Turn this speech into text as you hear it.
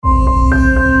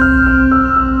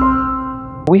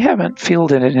We haven't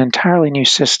fielded an entirely new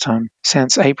system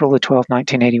since April the 12th,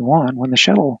 1981, when the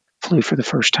shuttle flew for the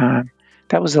first time.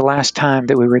 That was the last time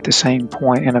that we were at the same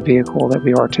point in a vehicle that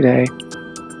we are today.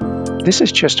 This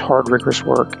is just hard, rigorous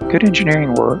work, good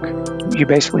engineering work. You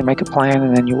basically make a plan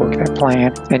and then you work that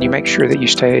plan and you make sure that you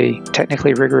stay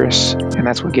technically rigorous, and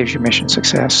that's what gives you mission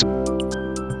success.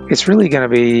 It's really going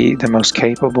to be the most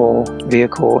capable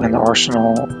vehicle in the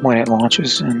arsenal when it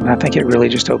launches, and I think it really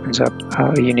just opens up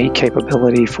a unique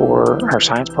capability for our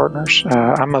science partners.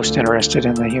 I'm most interested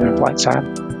in the human flight side.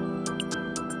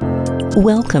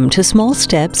 Welcome to Small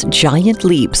Steps, Giant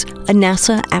Leaps, a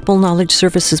NASA Apple Knowledge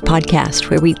Services podcast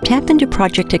where we tap into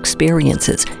project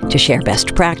experiences to share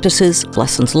best practices,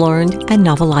 lessons learned, and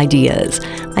novel ideas.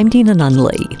 I'm Dina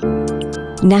Nunley.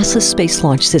 NASA's Space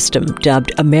Launch System,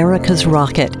 dubbed America's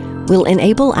Rocket, will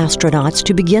enable astronauts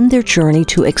to begin their journey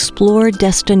to explore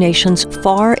destinations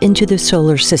far into the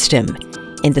solar system.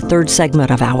 In the third segment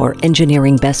of our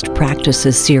Engineering Best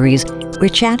Practices series, we're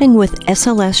chatting with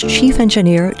SLS Chief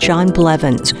Engineer John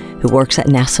Blevins, who works at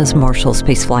NASA's Marshall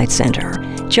Space Flight Center.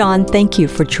 John, thank you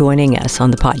for joining us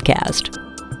on the podcast.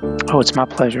 Oh, it's my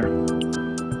pleasure.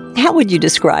 How would you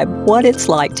describe what it's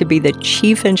like to be the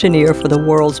chief engineer for the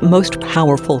world's most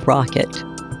powerful rocket?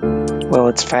 Well,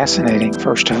 it's fascinating,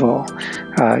 first of all.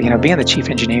 Being the chief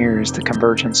engineer is the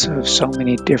convergence of so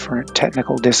many different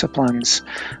technical disciplines,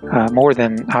 more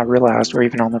than I realized were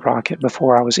even on the rocket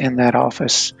before I was in that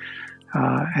office.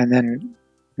 And then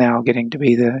now getting to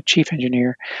be the chief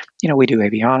engineer, we do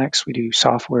avionics, we do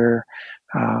software,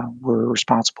 we're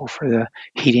responsible for the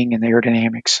heating and the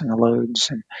aerodynamics and the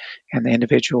loads and the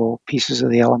individual pieces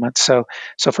of the elements. So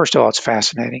first of all, it's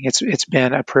fascinating. It's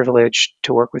been a privilege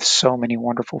to work with so many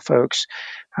wonderful folks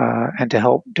and to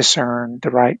help discern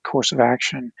the right course of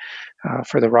action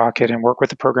for the rocket and work with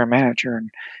the program manager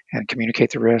and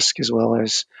communicate the risk as well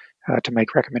as to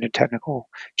make recommended technical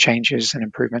changes and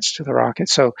improvements to the rocket.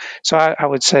 So I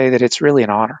would say that it's really an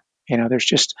honor. There's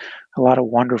just a lot of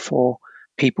wonderful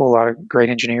people, a lot of great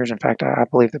engineers. In fact, I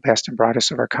believe the best and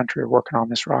brightest of our country are working on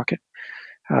this rocket.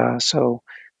 So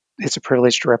it's a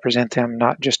privilege to represent them,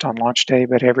 not just on launch day,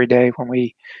 but every day when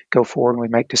we go forward and we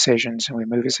make decisions and we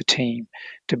move as a team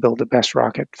to build the best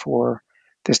rocket for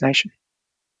this nation.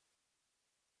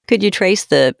 Could you trace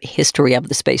the history of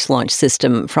the Space Launch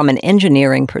System from an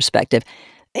engineering perspective?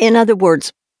 In other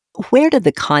words, where did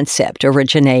the concept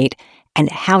originate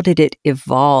and how did it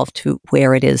evolve to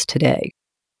where it is today?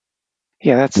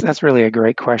 Yeah, that's really a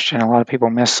great question. A lot of people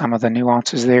miss some of the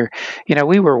nuances there.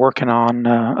 We were working on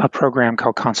a program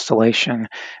called Constellation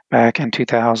back in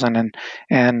 2000,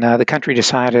 and the country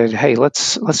decided, hey,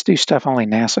 let's do stuff only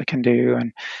NASA can do,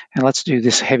 and let's do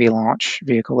this heavy launch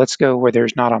vehicle. Let's go where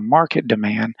there's not a market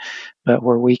demand, but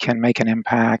where we can make an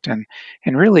impact and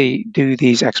really do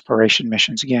these exploration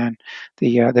missions again.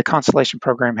 The Constellation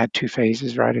program had two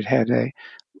phases, right? It had a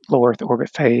low Earth orbit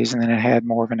phase, and then it had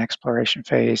more of an exploration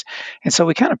phase. And so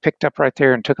we kind of picked up right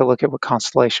there and took a look at what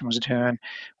Constellation was doing.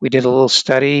 We did a little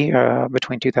study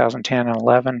between 2010 and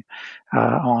 11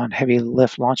 on heavy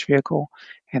lift launch vehicle.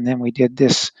 And then we did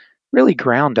this really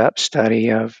ground up study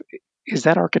of, is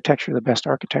that architecture the best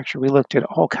architecture? We looked at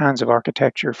all kinds of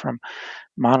architecture from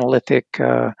monolithic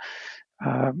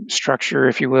structure,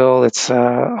 if you will. It's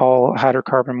all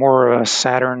hydrocarbon, more of a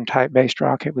Saturn type based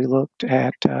rocket. We looked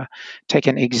at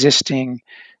taking existing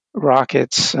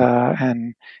rockets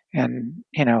and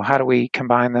how do we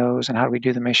combine those and how do we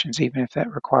do the missions even if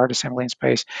that required assembly in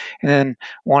space. And then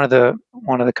one of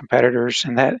the competitors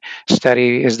in that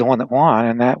study is the one that won,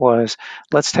 and that was,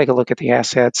 let's take a look at the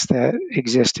assets that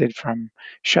existed from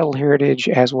shuttle heritage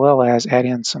as well as add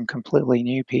in some completely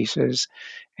new pieces.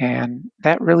 And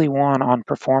that really won on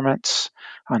performance,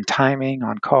 on timing,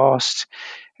 on cost.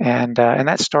 And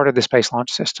that started the Space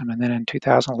Launch System. And then in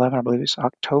 2011, I believe it's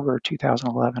October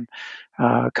 2011,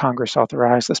 Congress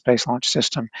authorized the Space Launch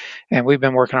System. And we've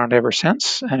been working on it ever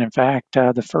since. And in fact,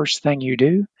 the first thing you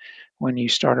do when you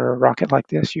start a rocket like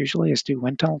this usually is do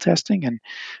wind tunnel testing.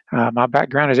 And my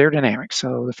background is aerodynamics.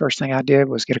 So the first thing I did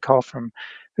was get a call from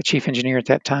the chief engineer at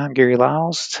that time, Gary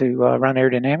Lyles, to run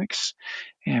aerodynamics.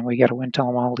 And we got a wind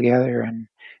tunnel model together, and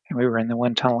we were in the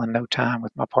wind tunnel in no time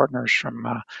with my partners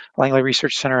from Langley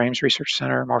Research Center, Ames Research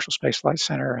Center, Marshall Space Flight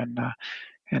Center,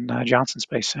 and Johnson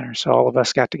Space Center. So all of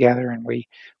us got together and we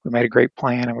made a great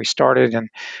plan, and we started.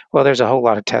 And well, there's a whole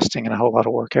lot of testing and a whole lot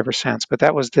of work ever since. But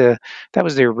that was the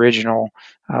original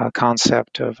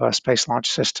concept of a Space Launch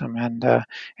System, and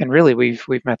really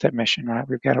we've met that mission, right?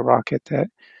 We've got a rocket that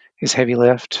is heavy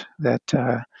lift,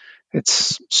 that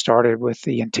it's started with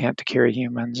the intent to carry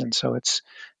humans, and so it's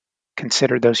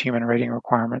considered those human rating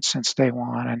requirements since day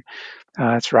one, and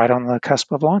it's right on the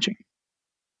cusp of launching.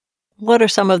 What are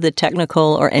some of the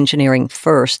technical or engineering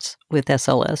firsts with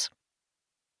SLS?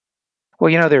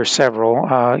 Well, there are several.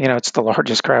 It's the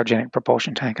largest cryogenic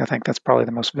propulsion tank. I think that's probably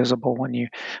the most visible when you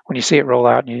see it roll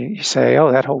out and you say,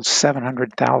 "Oh, that holds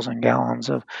 700,000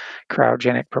 gallons of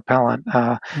cryogenic propellant."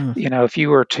 Mm. If you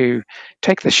were to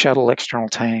take the shuttle external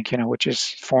tank, which is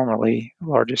formerly the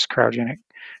largest cryogenic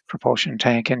propulsion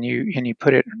tank, and you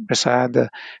put it beside the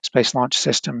Space Launch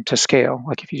System to scale,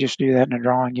 like if you just do that in a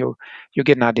drawing, you'll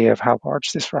get an idea of how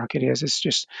large this rocket is. It's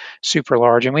just super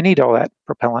large, and we need all that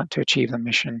propellant to achieve the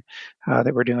mission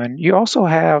that we're doing. You also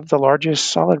have the largest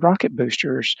solid rocket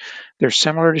boosters. They're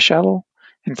similar to shuttle.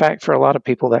 In fact, for a lot of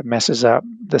people, that messes up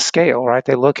the scale, right?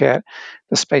 They look at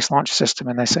the Space Launch System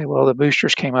and they say, well, the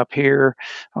boosters came up here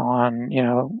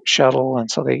on, shuttle, and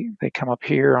so they come up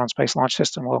here on Space Launch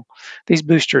System. Well, these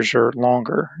boosters are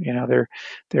longer.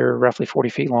 They're roughly 40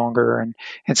 feet longer,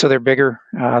 and so they're bigger.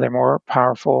 They're more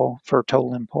powerful for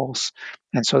total impulse,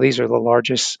 and so these are the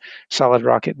largest solid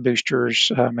rocket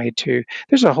boosters made too.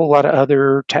 There's a whole lot of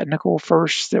other technical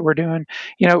firsts that we're doing.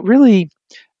 Really,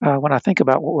 when I think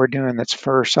about what we're doing that's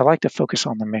first, I like to focus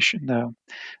on the mission, though.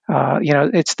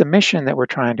 It's the mission that we're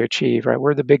trying to achieve, right?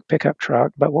 We're the big pickup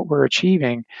truck, but what we're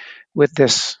achieving with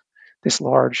this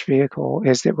large vehicle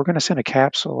is that we're going to send a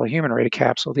capsule, a human-rated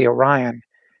capsule, the Orion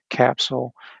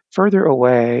capsule, further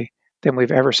away than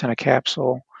we've ever sent a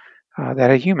capsule that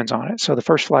had humans on it. So the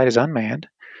first flight is unmanned,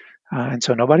 and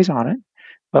so nobody's on it.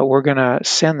 But we're going to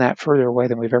send that further away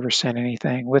than we've ever sent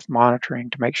anything with monitoring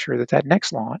to make sure that that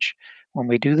next launch, when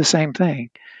we do the same thing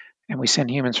and we send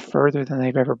humans further than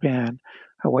they've ever been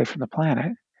away from the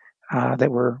planet, that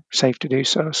we're safe to do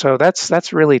so. So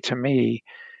that's really, to me,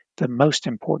 the most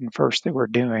important first that we're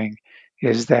doing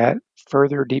is that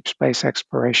further deep space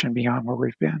exploration beyond where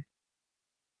we've been.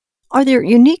 Are there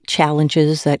unique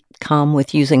challenges that come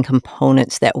with using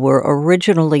components that were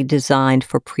originally designed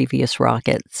for previous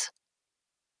rockets?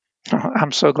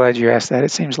 I'm so glad you asked that.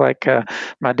 It seems like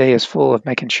my day is full of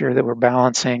making sure that we're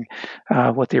balancing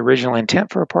what the original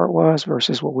intent for a part was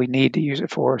versus what we need to use it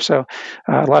for. So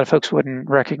a lot of folks wouldn't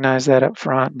recognize that up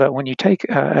front, but when you take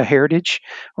a heritage,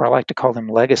 or I like to call them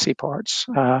legacy parts,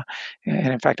 and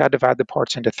in fact, I divide the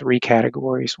parts into three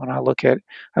categories when I look at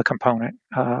a component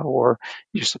or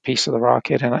just a piece of the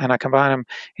rocket, and I combine them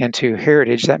into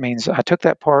heritage. That means I took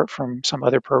that part from some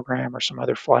other program or some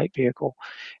other flight vehicle,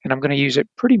 and I'm going to use it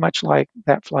pretty much like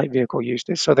that flight vehicle used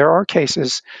it. So there are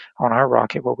cases on our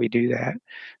rocket where we do that.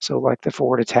 So like the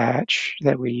forward attach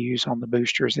that we use on the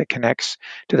boosters that connects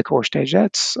to the core stage,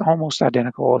 that's almost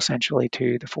identical essentially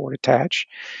to the forward attach.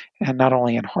 And not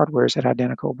only in hardware is it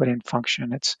identical, but in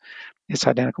function it's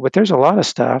identical. But there's a lot of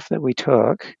stuff that we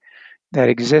took that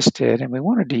existed and we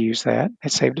wanted to use that.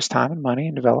 It saved us time and money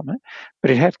in development,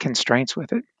 but it had constraints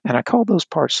with it. And I call those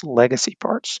parts legacy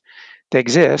parts. They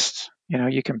exist.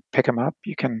 You can pick them up,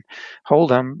 you can hold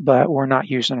them, but we're not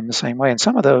using them the same way. And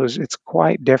some of those, it's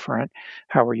quite different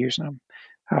how we're using them.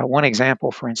 One example,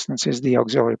 for instance, is the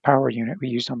auxiliary power unit we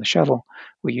used on the shuttle.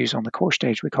 We use on the core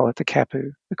stage. We call it the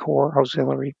CAPU, the Core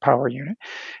Auxiliary Power Unit.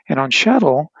 And on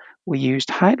shuttle, we used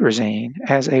hydrazine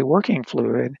as a working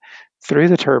fluid through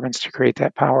the turbines to create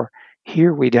that power.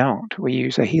 Here we don't. We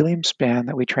use a helium spin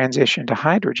that we transition to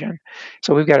hydrogen.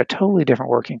 So we've got a totally different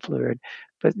working fluid,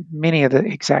 but many of the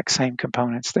exact same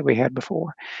components that we had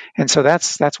before. And so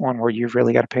that's one where you've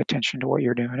really got to pay attention to what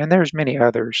you're doing. And there's many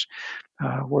others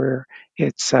where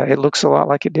it looks a lot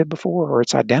like it did before, or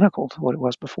it's identical to what it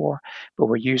was before, but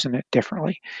we're using it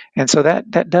differently. And so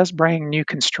that does bring new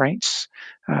constraints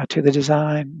to the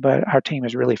design, but our team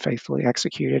has really faithfully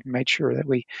executed and made sure that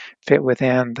we fit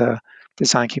within the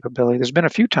design capability. There's been a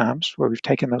few times where we've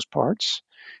taken those parts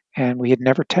and we had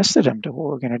never tested them to what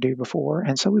we're going to do before,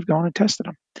 and so we've gone and tested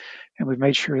them, and we've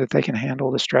made sure that they can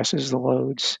handle the stresses, the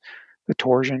loads, the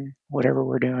torsion, whatever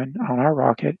we're doing on our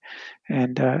rocket,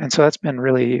 and so that's been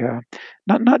really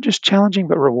not just challenging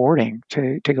but rewarding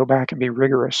to go back and be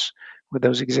rigorous with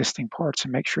those existing parts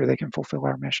and make sure they can fulfill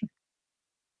our mission.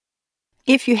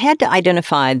 If you had to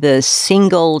identify the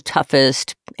single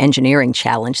toughest engineering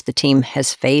challenge the team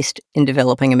has faced in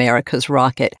developing America's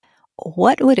rocket,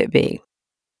 what would it be?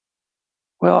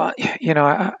 Well,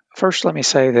 first let me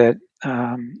say that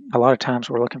a lot of times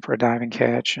we're looking for a diving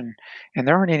catch, and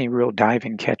there aren't any real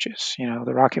diving catches.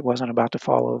 The rocket wasn't about to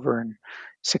fall over, and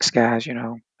six guys,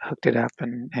 hooked it up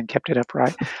and kept it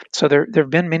upright. So there have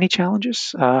been many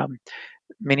challenges.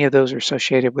 Many of those are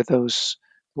associated with those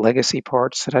legacy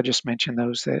parts that I just mentioned,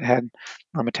 those that had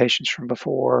limitations from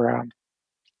before.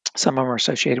 Some of them are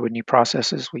associated with new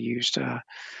processes. We used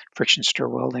friction stir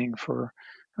welding for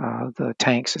the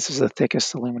tanks. This is the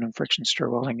thickest aluminum friction stir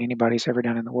welding anybody's ever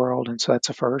done in the world, and so that's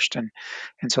a first. And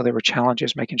so there were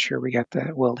challenges making sure we got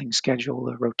the welding schedule,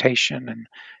 the rotation, and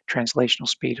translational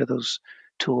speed of those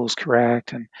tools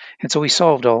correct. And so we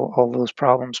solved all those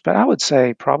problems. But I would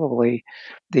say probably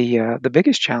the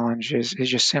biggest challenge is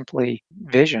just simply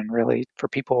vision, really, for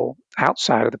people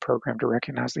outside of the program to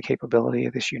recognize the capability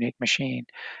of this unique machine.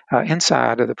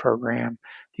 Inside of the program,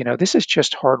 this is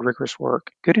just hard, rigorous work,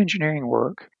 good engineering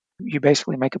work. You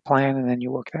basically make a plan and then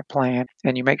you work that plan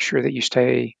and you make sure that you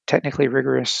stay technically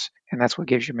rigorous, and that's what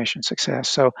gives you mission success.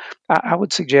 So I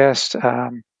would suggest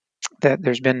that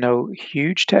there's been no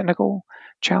huge technical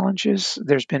challenges.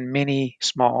 There's been many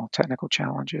small technical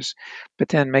challenges, but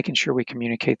then making sure we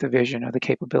communicate the vision of the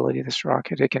capability of this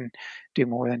rocket. It can do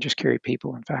more than just carry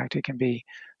people. In fact, it can be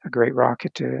a great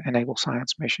rocket to enable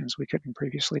science missions we couldn't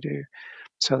previously do.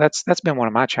 So that's been one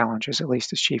of my challenges, at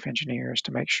least as chief engineer, is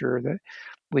to make sure that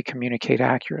we communicate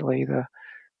accurately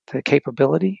the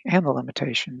capability and the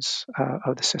limitations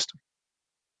of the system.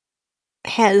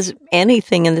 Has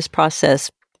anything in this process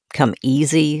come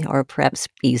easy or perhaps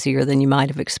easier than you might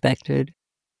have expected?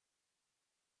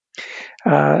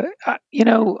 Uh, you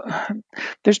know,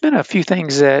 there's been a few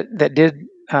things that did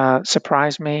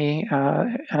surprise me,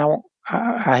 and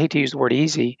I hate to use the word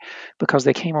easy because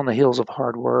they came on the heels of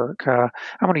hard work. I'm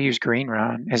going to use Green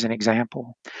Run as an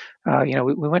example.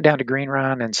 We went down to Green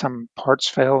Run and some parts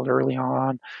failed early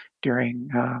on during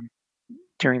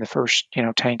during the first,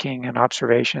 tanking and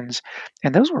observations.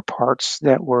 And those were parts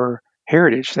that were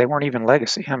heritage. They weren't even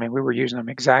legacy. I mean, we were using them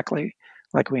exactly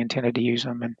like we intended to use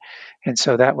them. And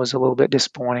so that was a little bit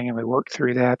disappointing. And we worked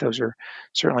through that. Those are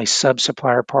certainly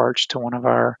sub-supplier parts to one of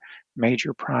our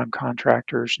major prime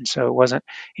contractors. And so it wasn't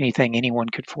anything anyone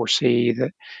could foresee,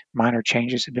 that minor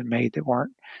changes had been made that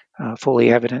weren't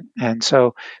fully evident. And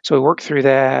so we worked through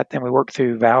that. Then we worked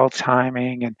through valve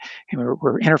timing, and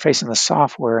we're interfacing the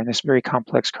software in this very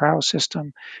complex cryo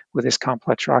system with this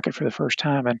complex rocket for the first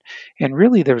time. And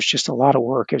really, there was just a lot of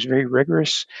work. It was very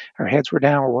rigorous. Our heads were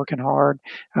down. We're working hard.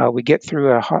 We get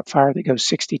through a hot fire that goes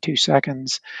 62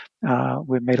 seconds.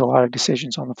 We made a lot of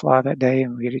decisions on the fly that day,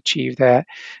 and we had achieved that.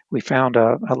 We found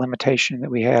a limitation, that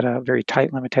we had a very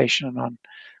tight limitation on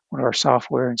one of our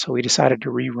software, and so we decided to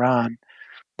rerun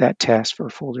that test for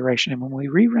a full duration. And when we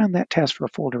rerun that test for a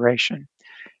full duration,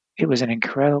 it was an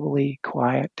incredibly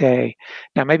quiet day.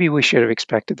 Now, maybe we should have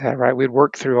expected that, right? We'd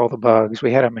worked through all the bugs.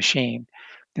 We had a machine,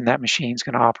 and that machine's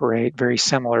going to operate very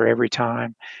similar every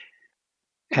time.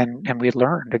 And we had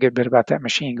learned a good bit about that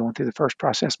machine going through the first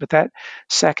process. But that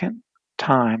second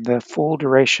time, the full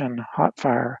duration hot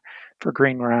fire for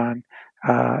Green Run,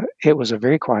 it was a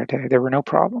very quiet day. There were no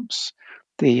problems.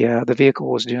 The vehicle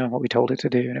was doing what we told it to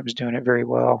do, and it was doing it very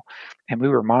well. And we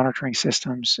were monitoring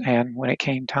systems. And when it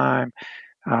came time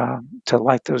to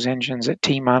light those engines at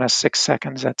T minus 6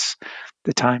 seconds, that's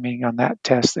the timing on that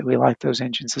test, that we light those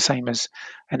engines the same as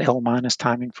an L minus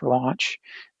timing for launch.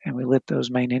 And we lit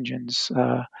those main engines,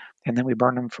 and then we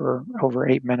burned them for over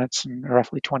 8 minutes and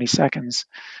roughly 20 seconds,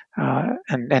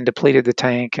 and depleted the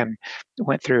tank, and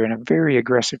went through in a very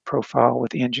aggressive profile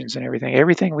with the engines and everything.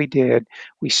 Everything we did,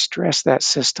 we stressed that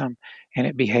system, and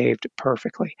it behaved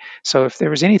perfectly. So if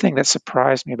there was anything that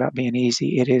surprised me about being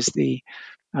easy, it is the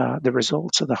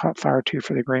results of the hot fire 2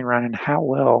 for the Green Run, and how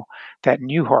well that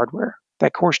new hardware,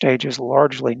 that core stage is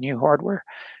largely new hardware,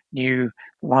 new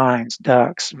lines,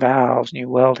 ducts, valves, new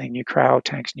welding, new cryo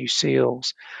tanks, new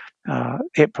seals.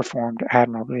 It performed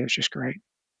admirably. It was just great.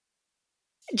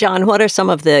 John, what are some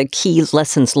of the key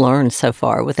lessons learned so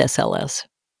far with SLS?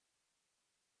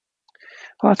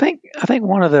 Well, I think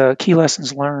one of the key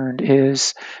lessons learned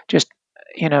is just,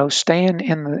 staying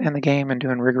in the game and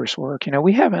doing rigorous work.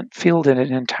 We haven't fielded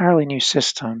an entirely new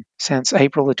system since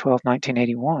April the 12th,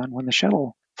 1981, when the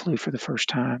shuttle flew for the first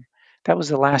time. That was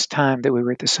the last time that we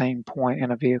were at the same point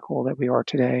in a vehicle that we are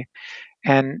today.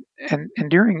 And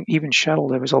during even shuttle,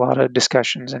 there was a lot of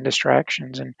discussions and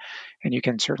distractions, and you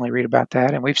can certainly read about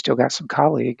that. And we've still got some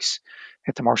colleagues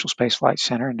at the Marshall Space Flight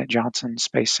Center and at Johnson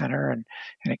Space Center and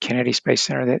at Kennedy Space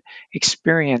Center that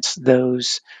experienced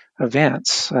those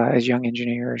events as young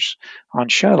engineers on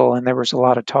shuttle. And there was a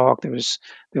lot of talk. There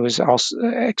was also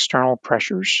external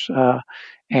pressures,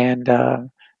 and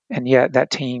and yet that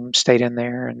team stayed in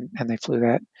there, and they flew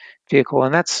that vehicle.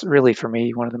 And that's really, for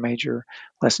me, one of the major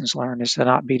lessons learned, is to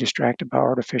not be distracted by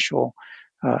artificial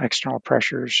external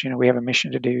pressures. We have a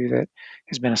mission to do that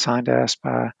has been assigned to us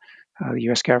by the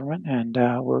U.S. government, and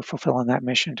we're fulfilling that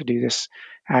mission to do this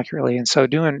accurately. And so,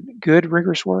 doing good,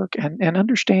 rigorous work and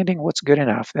understanding what's good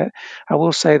enough. That I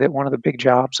will say that one of the big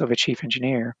jobs of a chief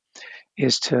engineer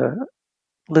is to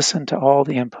listen to all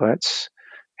the inputs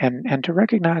and to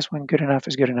recognize when good enough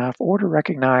is good enough, or to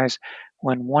recognize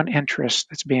when one interest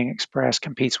that's being expressed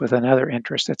competes with another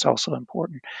interest that's also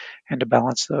important, and to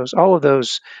balance those. All of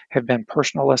those have been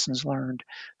personal lessons learned.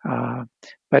 Uh,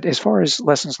 but as far as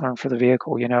lessons learned for the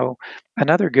vehicle,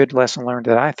 another good lesson learned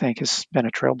that I think has been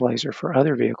a trailblazer for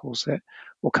other vehicles that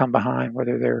will come behind,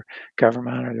 whether they're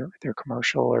government or they're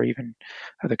commercial or even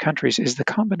other countries, is the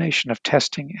combination of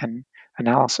testing and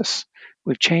analysis.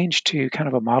 We've changed to kind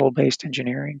of a model-based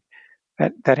engineering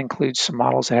that includes some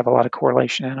models that have a lot of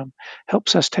correlation in them,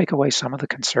 helps us take away some of the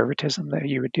conservatism that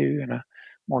you would do in a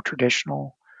more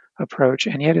traditional approach,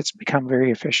 and yet it's become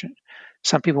very efficient.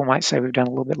 Some people might say we've done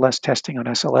a little bit less testing on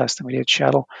SLS than we did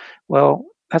shuttle. Well,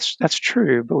 that's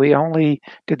true, but we only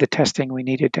did the testing we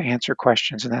needed to answer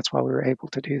questions, and that's why we were able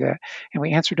to do that. And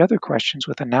we answered other questions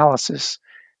with analysis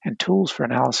and tools for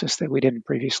analysis that we didn't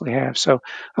previously have. So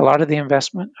a lot of the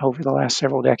investment over the last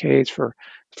several decades for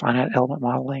finite element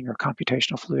modeling or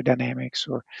computational fluid dynamics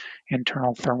or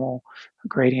internal thermal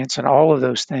gradients and all of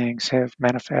those things have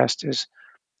manifest as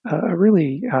a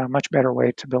really much better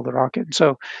way to build a rocket. And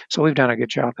so we've done a good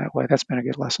job that way. That's been a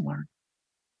good lesson learned.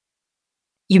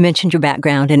 You mentioned your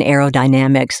background in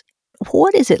aerodynamics.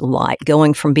 What is it like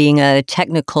going from being a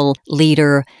technical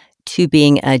leader to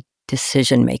being a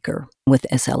decision maker with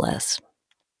SLS?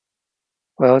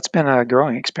 Well, it's been a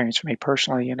growing experience for me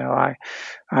personally.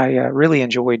 I really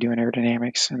enjoyed doing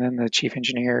aerodynamics, and then the chief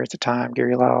engineer at the time,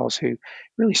 Gary Lyles, who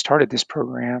really started this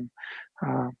program,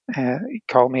 he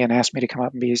called me and asked me to come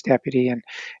up and be his deputy,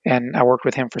 and I worked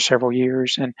with him for several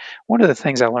years. And one of the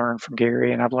things I learned from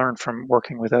Gary, and I've learned from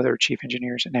working with other chief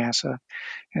engineers at NASA,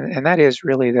 and that is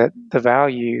really that the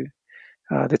value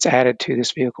that's added to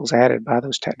this vehicle is added by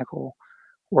those technical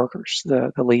workers,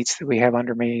 the leads that we have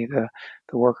under me, the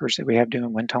workers that we have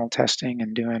doing wind tunnel testing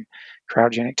and doing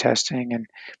cryogenic testing,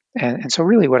 and so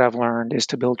really what I've learned is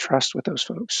to build trust with those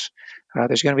folks.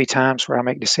 There's going to be times where I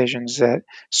make decisions that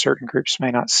certain groups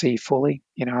may not see fully.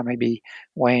 I may be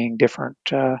weighing different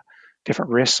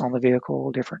risks on the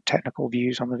vehicle, different technical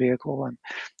views on the vehicle,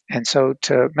 and so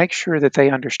to make sure that they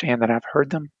understand that I've heard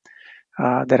them,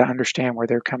 that I understand where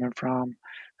they're coming from,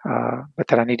 but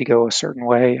that I need to go a certain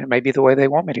way. It may be the way they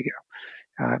want me to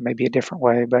go. It may be a different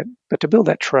way, but to build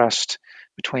that trust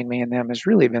between me and them has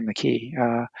really been the key.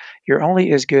 You're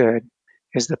only as good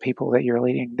as the people that you're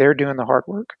leading. They're doing the hard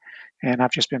work, and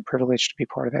I've just been privileged to be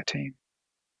part of that team.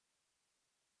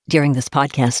 During this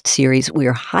podcast series, we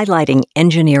are highlighting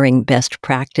engineering best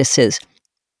practices.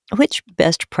 Which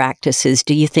best practices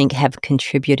do you think have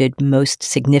contributed most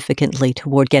significantly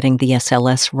toward getting the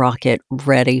SLS rocket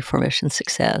ready for mission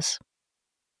success?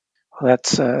 Well,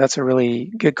 that's a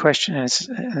really good question, and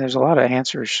there's a lot of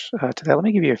answers to that. Let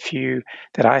me give you a few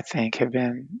that I think have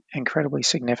been incredibly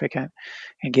significant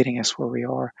in getting us where we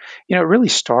are. It really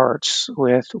starts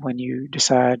with when you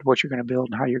decide what you're going to build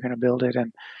and how you're going to build it,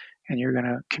 and you're going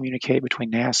to communicate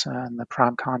between NASA and the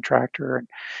prime contractor.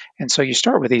 And so you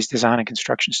start with these design and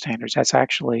construction standards. That's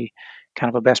actually kind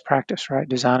of a best practice, right?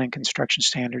 Design and construction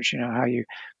standards, how you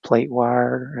plate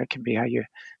wire, it can be how you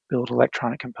build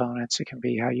electronic components, it can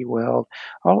be how you weld.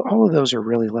 All of those are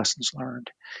really lessons learned.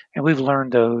 And we've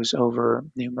learned those over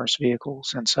numerous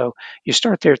vehicles. And so you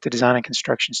start there at the design and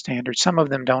construction standards. Some of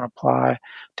them don't apply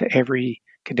to every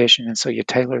condition, and so you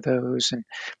tailor those,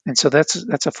 and so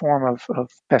that's a form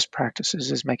of best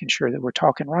practices, is making sure that we're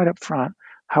talking right up front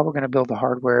how we're going to build the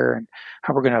hardware and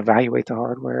how we're going to evaluate the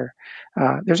hardware.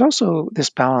 There's also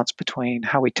this balance between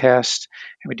how we test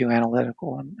and we do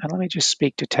analytical, and let me just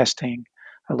speak to testing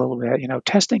a little bit.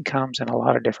 Testing comes in a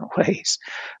lot of different ways.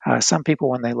 Some people,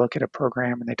 when they look at a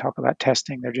program and they talk about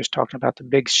testing, they're just talking about the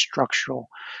big structural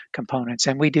components,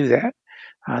 and we do that.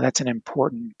 That's an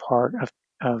important part of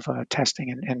testing,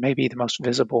 and maybe the most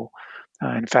visible.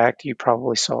 In fact, you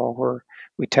probably saw where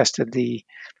we tested the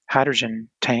hydrogen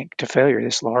tank to failure,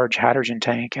 this large hydrogen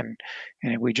tank, and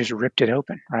we just ripped it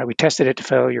open, right? We tested it to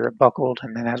failure, it buckled,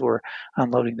 and then as we're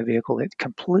unloading the vehicle, it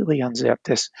completely unzipped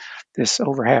this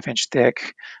over half-inch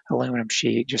thick aluminum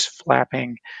sheet, just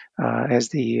flapping as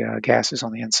the gases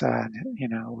on the inside,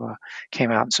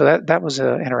 came out. And so that was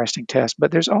an interesting test.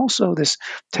 But there's also this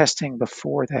testing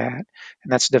before that,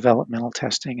 and that's developmental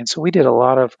testing. And so we did a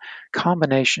lot of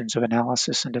combinations of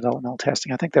analysis and developmental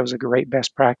testing. I think that was a great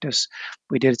best practice.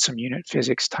 We did some unit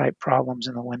physics type problems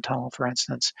in the wind tunnel, for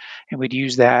instance, and we'd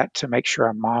use that to make sure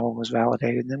our model was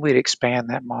validated. And then we'd expand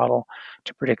that model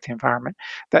to predict the environment.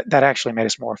 That actually made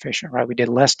us more efficient, right? We did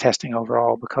less testing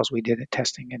overall because we did it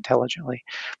testing intelligently.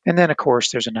 And then, of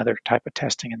course, there's another type of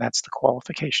testing, and that's the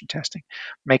qualification testing,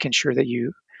 making sure that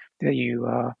you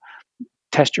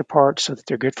test your parts so that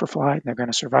they're good for flight and they're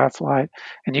going to survive flight.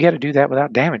 And you got to do that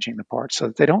without damaging the parts so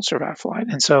that they don't survive flight.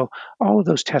 And so all of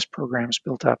those test programs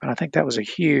built up. And I think that was a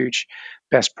huge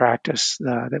best practice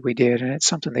that we did. And it's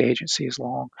something the agency has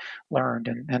long learned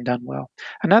and done well.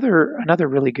 Another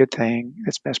really good thing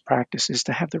that's best practice is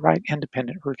to have the right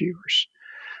independent reviewers.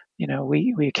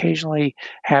 We occasionally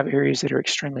have areas that are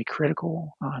extremely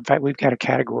critical. In fact, we've got a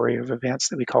category of events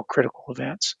that we call critical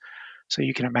events. So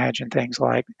you can imagine things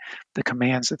like the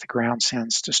commands that the ground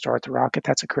sends to start the rocket.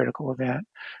 That's a critical event.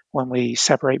 When we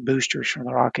separate boosters from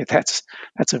the rocket, that's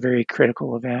a very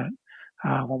critical event.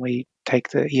 When we take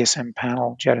the ESM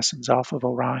panel jettisons off of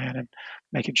Orion and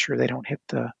making sure they don't hit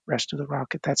the rest of the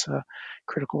rocket, that's a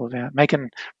critical event.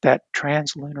 Making that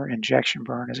translunar injection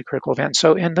burn is a critical event.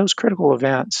 So in those critical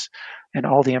events and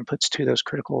all the inputs to those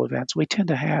critical events, we tend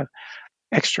to have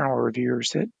external reviewers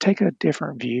that take a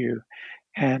different view,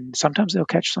 and sometimes they'll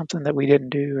catch something that we didn't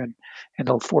do, and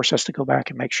they'll force us to go back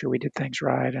and make sure we did things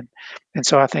right. And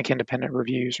so I think independent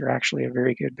reviews are actually a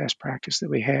very good best practice that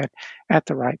we had at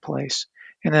the right place.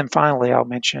 And then finally, I'll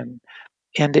mention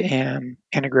end-to-end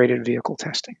integrated vehicle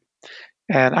testing.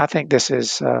 And I think this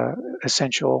is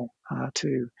essential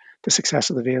to the success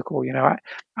of the vehicle.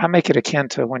 I make it akin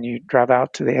to when you drive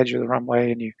out to the edge of the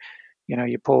runway and you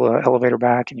pull the elevator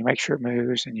back and you make sure it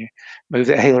moves, and you move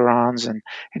the ailerons and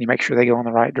you make sure they go in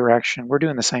the right direction. We're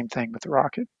doing the same thing with the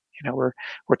rocket.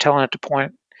 We're telling it to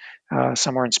point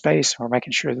somewhere in space. We're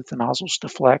making sure that the nozzles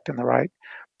deflect in the right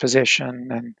position,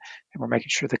 and we're making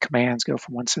sure the commands go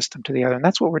from one system to the other. And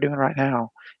that's what we're doing right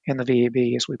now in the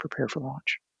VAB as we prepare for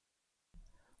launch.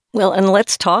 Well, and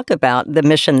let's talk about the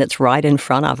mission that's right in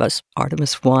front of us,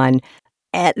 Artemis 1.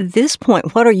 At this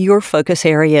point, what are your focus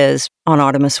areas on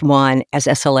Artemis 1 as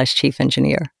SLS Chief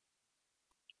Engineer?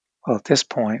 Well, at this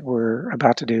point, we're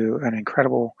about to do an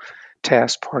incredible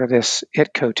test, part of this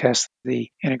ITCO test,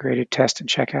 the integrated test and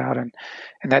checkout, and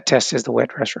that test is the wet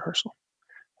dress rehearsal.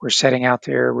 We're setting out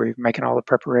there, we're making all the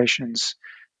preparations,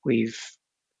 we've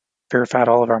verified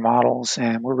all of our models,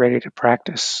 and we're ready to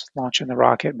practice launching the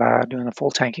rocket by doing the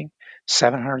full tanking,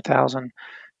 700,000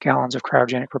 gallons of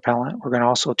cryogenic propellant. We're going to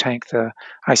also tank the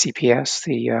ICPS,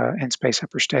 the in-space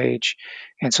upper stage.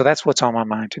 And so that's what's on my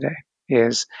mind today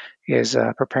is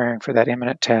preparing for that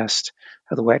imminent test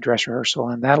of the wet dress rehearsal.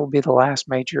 And that'll be the last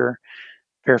major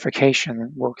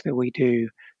verification work that we do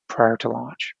prior to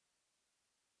launch.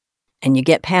 And you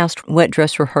get past wet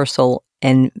dress rehearsal,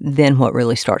 and then what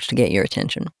really starts to get your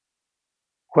attention?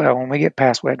 Well, when we get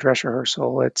past wet dress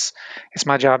rehearsal, it's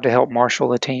my job to help marshal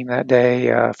the team that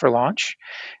day for launch,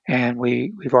 and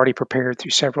we've already prepared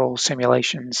through several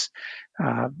simulations.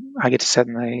 I get to sit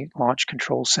in the launch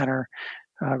control center,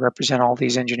 represent all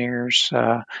these engineers.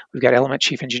 We've got element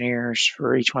chief engineers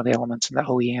for each one of the elements, and the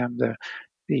OEM,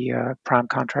 the prime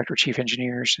contractor chief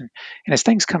engineers, and as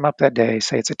things come up that day,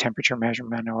 say it's a temperature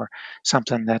measurement or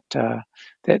something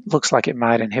that looks like it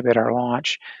might inhibit our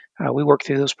launch, we work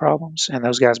through those problems, and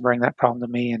those guys bring that problem to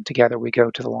me, and together we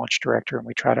go to the launch director and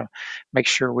we try to make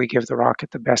sure we give the rocket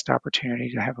the best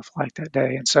opportunity to have a flight that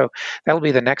day. And so that'll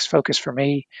be the next focus for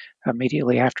me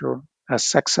immediately after a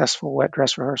successful wet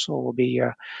dress rehearsal. Will be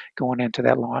going into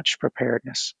that launch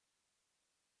preparedness.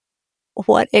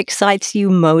 What excites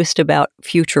you most about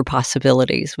future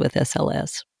possibilities with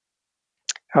SLS?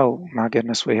 Oh my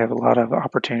goodness, we have a lot of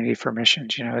opportunity for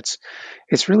missions.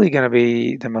 It's really going to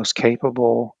be the most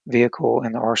capable vehicle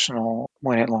in the arsenal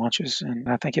when it launches, and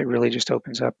I think it really just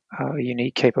opens up a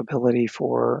unique capability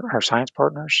for our science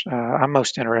partners. I'm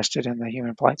most interested in the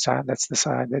human flight side. That's the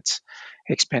side that's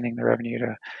expending the revenue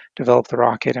to develop the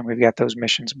rocket, and we've got those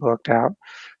missions booked out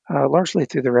largely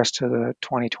through the rest of the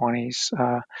 2020s.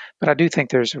 But I do think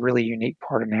there's a really unique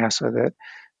part of NASA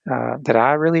that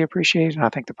I really appreciate, and I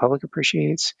think the public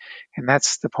appreciates, and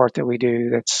that's the part that we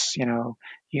do that's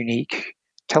unique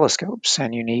telescopes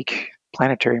and unique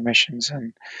planetary missions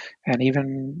and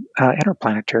even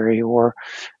interplanetary or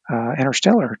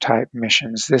interstellar type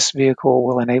missions. This vehicle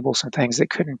will enable some things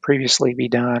that couldn't previously be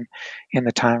done in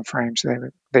the time frames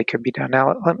they could be done.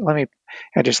 Now, let me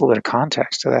add just a little bit of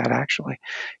context to that. Actually,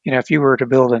 if you were to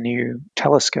build a new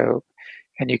telescope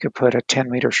and you could put a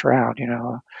 10-meter shroud,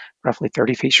 roughly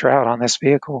 30 feet shroud on this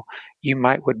vehicle, you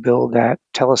would build that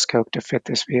telescope to fit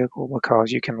this vehicle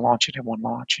because you can launch it in one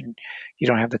launch and you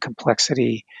don't have the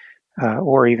complexity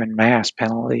or even mass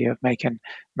penalty of making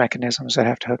mechanisms that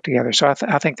have to hook together. So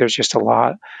I think there's just a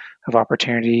lot of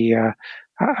opportunity.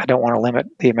 I don't want to limit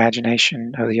the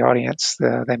imagination of the audience.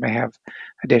 They may have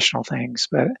additional things,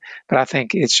 but I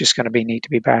think it's just going to be neat to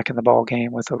be back in the ball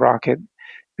game with a rocket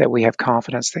that we have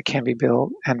confidence that can be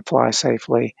built and fly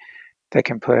safely, that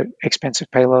can put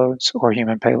expensive payloads or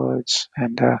human payloads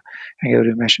and go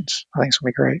do missions. I think it's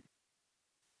going to be great.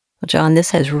 Well, John,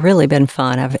 this has really been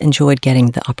fun. I've enjoyed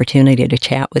getting the opportunity to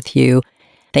chat with you.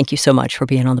 Thank you so much for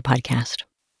being on the podcast.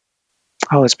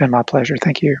 Oh, it's been my pleasure.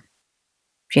 Thank you.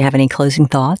 Do you have any closing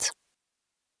thoughts?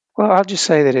 Well, I'll just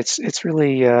say that it's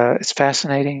really it's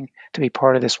fascinating to be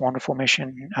part of this wonderful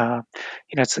mission.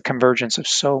 It's the convergence of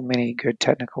so many good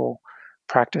technical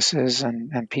practices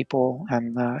and people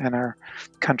and in our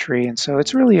country, and so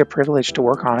it's really a privilege to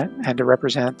work on it and to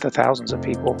represent the thousands of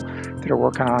people that are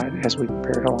working on it as we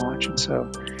prepare to launch. And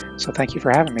so thank you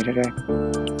for having me today.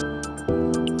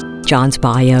 John's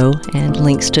bio and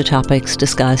links to topics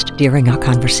discussed during our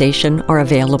conversation are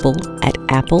available at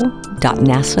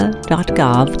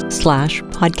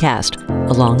apple.nasa.gov/podcast,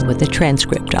 along with a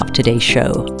transcript of today's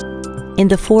show. In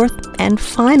the fourth and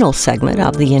final segment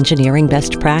of the Engineering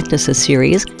Best Practices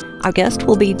series, our guest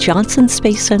will be Johnson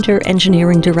Space Center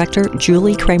Engineering Director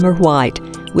Julie Kramer-White.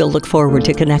 We'll look forward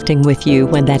to connecting with you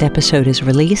when that episode is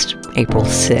released, April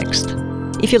 6th.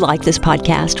 If you like this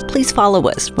podcast, please follow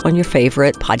us on your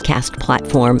favorite podcast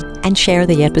platform and share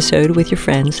the episode with your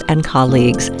friends and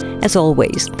colleagues. As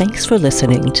always, thanks for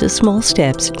listening to Small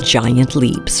Steps, Giant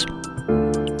Leaps.